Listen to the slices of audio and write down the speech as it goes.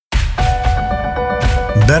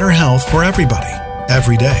better health for everybody,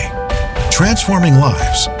 every day. Transforming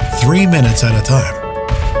lives, 3 minutes at a time.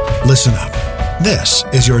 Listen up. This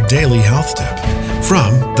is your daily health tip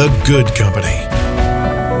from The Good Company.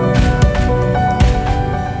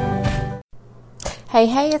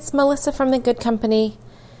 Hey, it's Melissa from The Good Company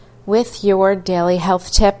with your daily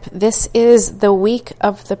health tip. This is the week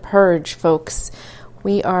of the purge, folks.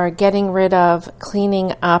 We are getting rid of,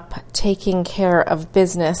 cleaning up, taking care of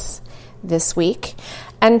business this week.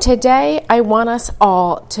 And today I want us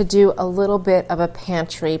all to do a little bit of a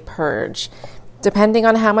pantry purge. Depending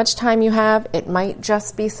on how much time you have, it might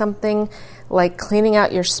just be something like cleaning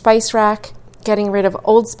out your spice rack, getting rid of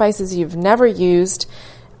old spices you've never used,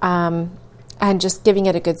 and just giving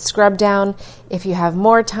it a good scrub down. If you have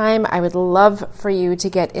more time, I would love for you to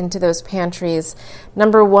get into those pantries.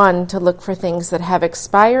 Number one, to look for things that have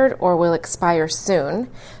expired or will expire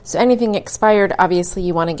soon. So anything expired, obviously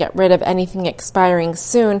you want to get rid of. Anything expiring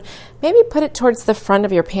soon, maybe put it towards the front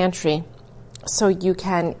of your pantry so you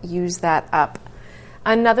can use that up.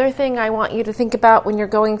 Another thing I want you to think about when you're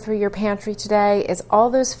going through your pantry today is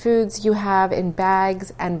all those foods you have in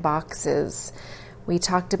bags and boxes. We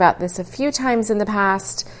talked about this a few times in the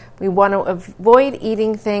past. We want to avoid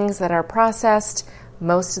eating things that are processed.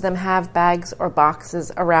 Most of them have bags or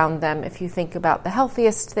boxes around them. If you think about the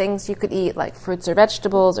healthiest things you could eat, like fruits or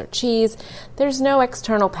vegetables or cheese, there's no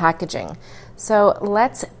external packaging. So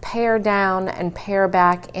let's pare down and pare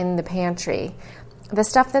back in the pantry the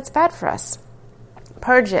stuff that's bad for us.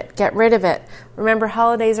 Purge it, get rid of it. Remember,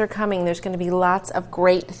 holidays are coming. There's going to be lots of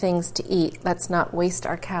great things to eat. Let's not waste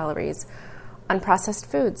our calories on processed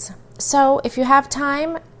foods. So if you have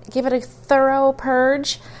time, give it a thorough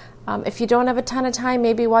purge. If you don't have a ton of time,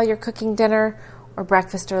 maybe while you're cooking dinner or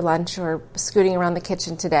breakfast or lunch or scooting around the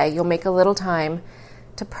kitchen today, you'll make a little time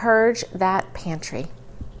to purge that pantry.